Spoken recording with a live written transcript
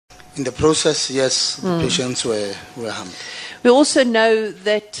In the process, yes, the patients were harmed. We also know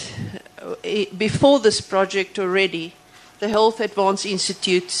that before this project already, the Health Advance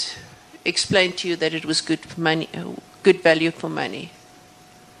Institute explained to you that it was good money, good value for money.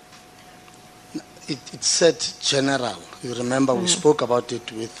 It said general. You remember we spoke about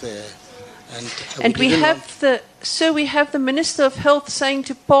it with, and we have the Minister of Health saying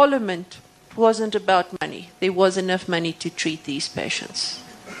to Parliament it wasn't about money. There was enough money to treat these patients.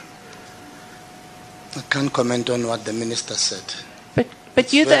 I can't comment on what the minister said.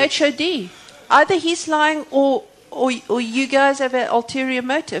 But you're the HOD. Either he's lying or you guys have an ulterior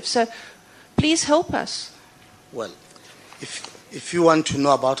motive. So please help us. Well, if you want to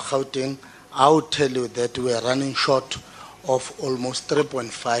know about Gauteng, I will tell you that we are running short of almost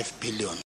 3.5 billion.